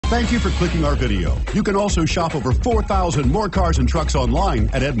Thank you for clicking our video. You can also shop over 4,000 more cars and trucks online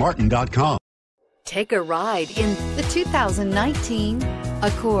at edmartin.com. Take a ride in the 2019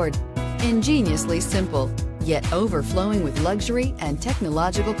 Accord. Ingeniously simple, yet overflowing with luxury and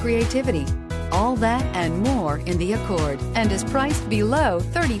technological creativity. All that and more in the Accord, and is priced below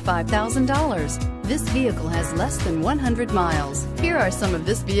 $35,000. This vehicle has less than 100 miles. Here are some of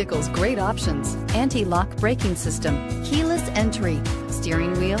this vehicle's great options: anti-lock braking system, keyless entry,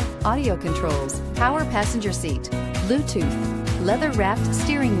 steering wheel audio controls, power passenger seat, Bluetooth, leather-wrapped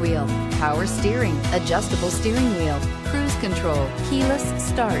steering wheel, power steering, adjustable steering wheel, cruise control, keyless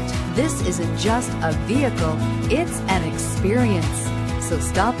start. This isn't just a vehicle, it's an experience. So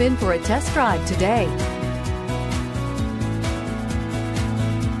stop in for a test drive today.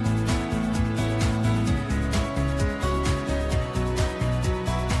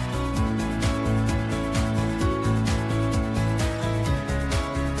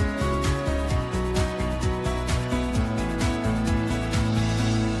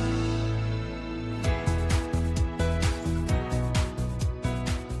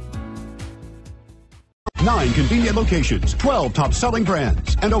 Nine convenient locations, 12 top-selling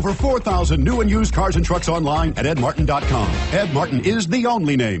brands, and over 4,000 new and used cars and trucks online at edmartin.com. Ed Martin is the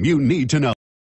only name you need to know.